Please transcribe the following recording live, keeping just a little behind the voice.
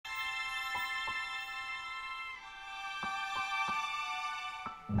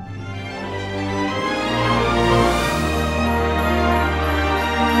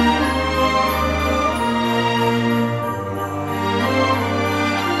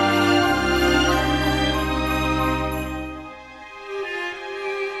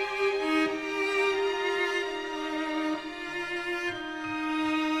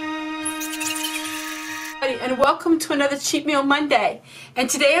And welcome to another Cheat Meal Monday. And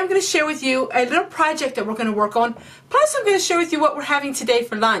today I'm going to share with you a little project that we're going to work on. Plus I'm going to share with you what we're having today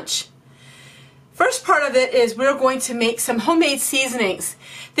for lunch. First part of it is we're going to make some homemade seasonings.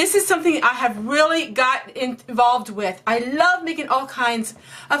 This is something I have really got involved with. I love making all kinds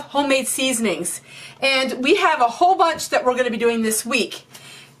of homemade seasonings. And we have a whole bunch that we're going to be doing this week.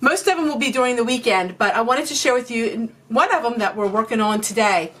 Most of them will be during the weekend, but I wanted to share with you one of them that we're working on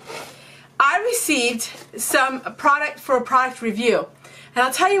today. I received some product for a product review, and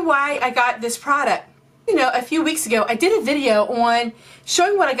I'll tell you why I got this product. You know, a few weeks ago I did a video on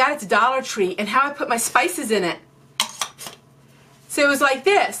showing what I got at the Dollar Tree and how I put my spices in it. So it was like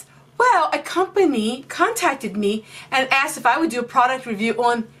this. Well, a company contacted me and asked if I would do a product review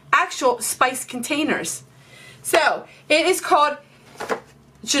on actual spice containers. So it is called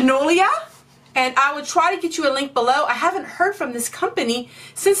Janolia. And I will try to get you a link below. I haven't heard from this company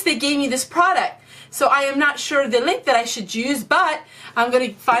since they gave me this product. So I am not sure the link that I should use, but I'm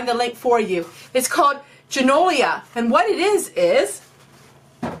going to find the link for you. It's called Janolia. And what it is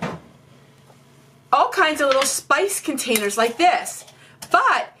all kinds of little spice containers like this.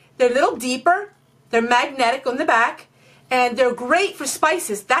 But they're a little deeper, they're magnetic on the back, and they're great for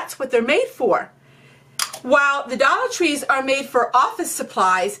spices. That's what they're made for. While the Dollar Trees are made for office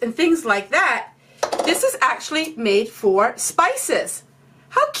supplies and things like that, this is actually made for spices.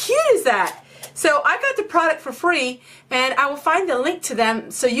 How cute is that? So I got the product for free, and I will find the link to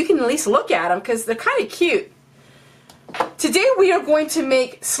them so you can at least look at them because they're kind of cute. Today we are going to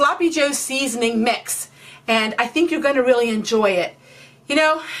make Sloppy Joe seasoning mix, and I think you're going to really enjoy it. You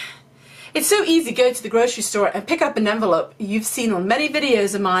know, it's so easy to go to the grocery store and pick up an envelope. You've seen on many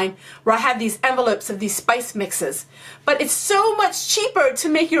videos of mine where I have these envelopes of these spice mixes. But it's so much cheaper to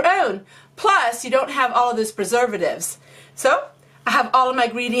make your own. Plus, you don't have all of those preservatives. So, I have all of my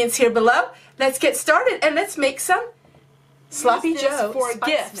ingredients here below. Let's get started and let's make some Sloppy Joe for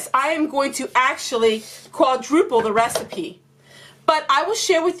gifts. Mix. I am going to actually quadruple the recipe. But I will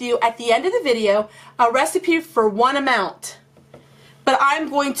share with you at the end of the video a recipe for one amount. But I'm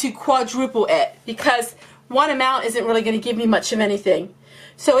going to quadruple it because one amount isn't really going to give me much of anything.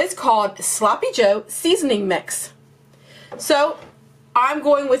 So it's called Sloppy Joe Seasoning Mix. So I'm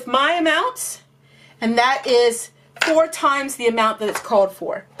going with my amounts, and that is 4 times the amount that it's called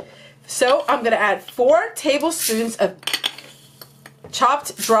for. So I'm going to add 4 tablespoons of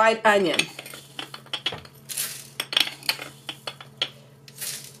chopped dried onion.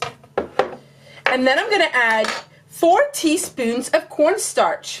 And then I'm going to add 4 teaspoons of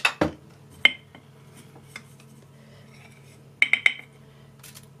cornstarch.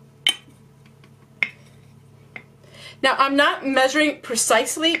 Now I'm not measuring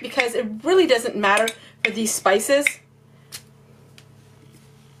precisely because it really doesn't matter for these spices.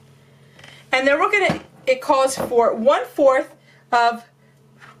 And then it calls for 1/4 of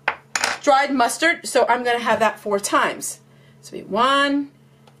dried mustard, so I'm going to have that 4 times. So 1,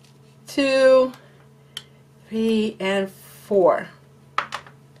 2, 3, and 4.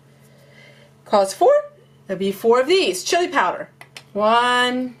 Calls for, there'll be 4 of these. Chili powder.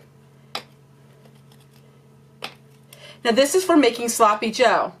 1. Now this is for making Sloppy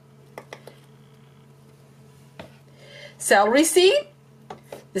Joe. Celery seed,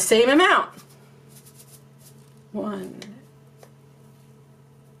 the same amount. 1.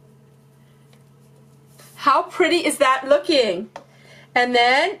 How pretty is that looking? And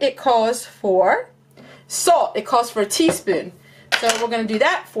then it calls for salt. It calls for a teaspoon. So we're going to do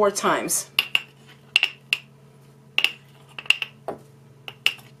that 4 times.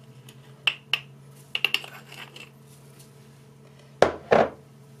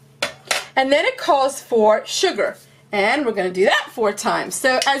 And then it calls for sugar. And we're going to do that 4 times.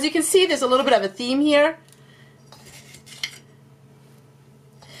 So as you can see, there's a little bit of a theme here.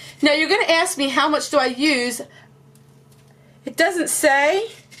 Now you're going to ask me how much do I use. It doesn't say.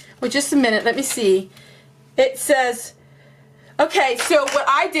 Well, just a minute. Let me see. It says, okay, so what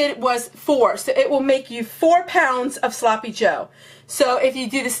I did was 4. So it will make you 4 pounds of Sloppy Joe. So if you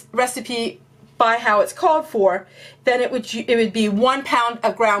do this recipe by how it's called for, then it would be 1 pound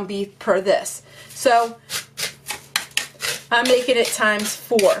of ground beef per this. So I'm making it times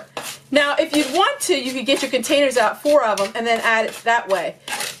 4. Now if you want to, you could get your containers out, 4 of them, and then add it that way.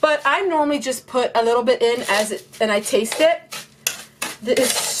 But I normally just put a little bit in and I taste it. This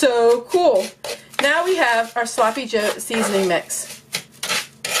is so cool. Now we have our Sloppy Joe seasoning mix.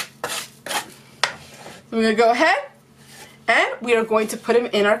 We're going to go ahead and we are going to put them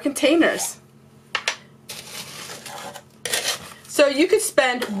in our containers. So you could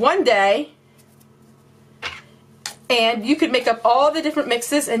spend one day and you could make up all the different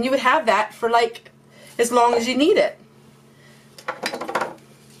mixes and you would have that for like as long as you need it.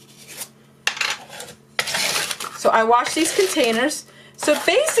 So I washed these containers. So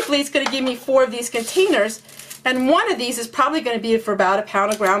basically it's going to give me 4 of these containers, and one of these is probably going to be for about a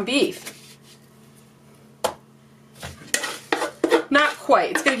pound of ground beef. Not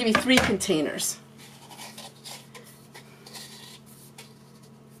quite. It's going to give me 3 containers.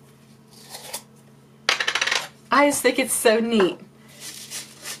 I just think it's so neat.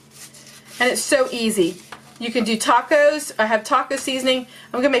 And it's so easy. You can do tacos. I have taco seasoning.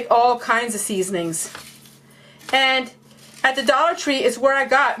 I'm going to make all kinds of seasonings. And at the Dollar Tree is where I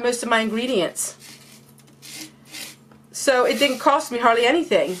got most of my ingredients. So it didn't cost me hardly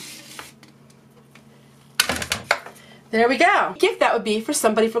anything. There we go. Gift that would be for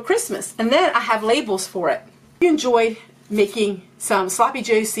somebody for Christmas. And then I have labels for it. You enjoyed making some Sloppy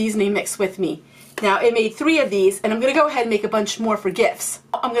Joe seasoning mix with me. Now it made 3 of these, and I'm going to go ahead and make a bunch more for gifts.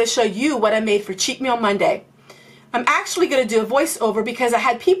 I'm going to show you what I made for Cheat Meal Monday. I'm actually going to do a voiceover because I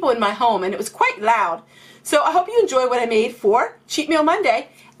had people in my home and it was quite loud. So I hope you enjoy what I made for Cheat Meal Monday,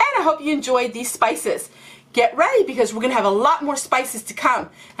 and I hope you enjoyed these spices. Get ready because we're going to have a lot more spices to come,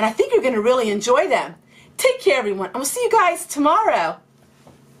 and I think you're going to really enjoy them. Take care, everyone, and we'll see you guys tomorrow.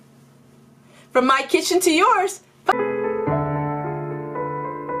 From my kitchen to yours. Bye.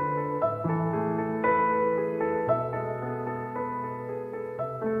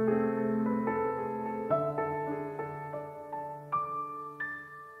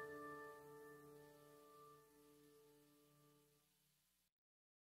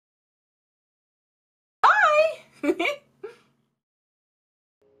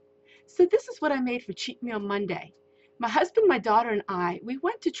 So this is what I made for Cheat Meal Monday. My husband, my daughter, and I, we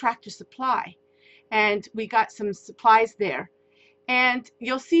went to Tractor Supply and we got some supplies there. And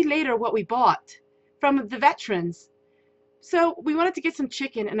you'll see later what we bought from the veterans. So we wanted to get some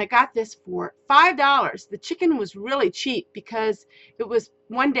chicken, and I got this for $5. The chicken was really cheap because it was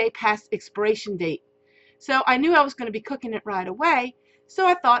 1 day past expiration date. So I knew I was going to be cooking it right away, so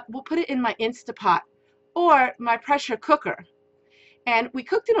I thought we'll put it in my Instapot or my pressure cooker. And we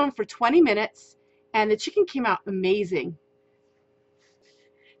cooked it on for 20 minutes, and the chicken came out amazing.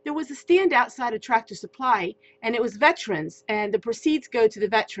 There was a stand outside of Tractor Supply, and it was veterans, and the proceeds go to the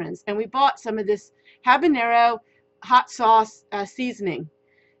veterans. And we bought some of this habanero hot sauce seasoning.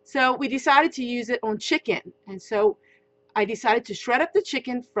 So we decided to use it on chicken. And so I decided to shred up the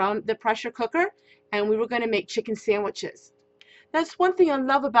chicken from the pressure cooker, and we were going to make chicken sandwiches. That's one thing I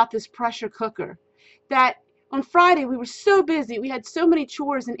love about this pressure cooker, that on Friday we were so busy, we had so many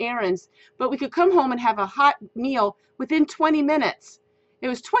chores and errands, but we could come home and have a hot meal within 20 minutes. It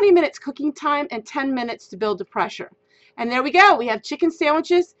was 20 minutes cooking time and 10 minutes to build the pressure. And there we go, we have chicken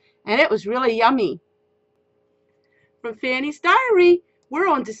sandwiches, and it was really yummy. From Fanny's Diary, we're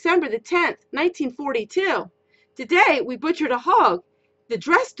on December the 10th, 1942. Today we butchered a hog. The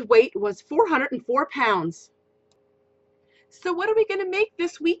dressed weight was 404 pounds. So what are we going to make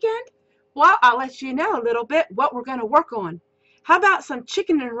this weekend? Well, I'll let you know a little bit what we're going to work on. How about some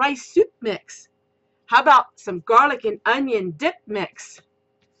chicken and rice soup mix? How about some garlic and onion dip mix?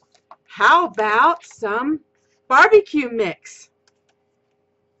 How about some barbecue mix?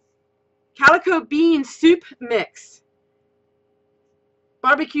 Calico bean soup mix?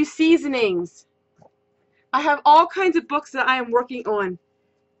 Barbecue seasonings? I have all kinds of books that I am working on.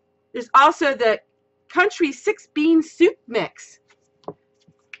 There's also the country 6-bean soup mix.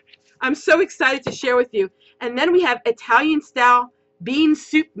 I'm so excited to share with you. And then we have Italian style bean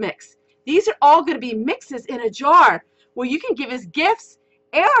soup mix. These are all going to be mixes in a jar where you can give as gifts,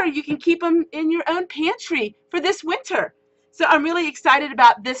 or you can keep them in your own pantry for this winter. So I'm really excited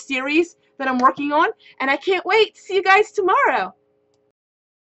about this series that I'm working on, and I can't wait to see you guys tomorrow.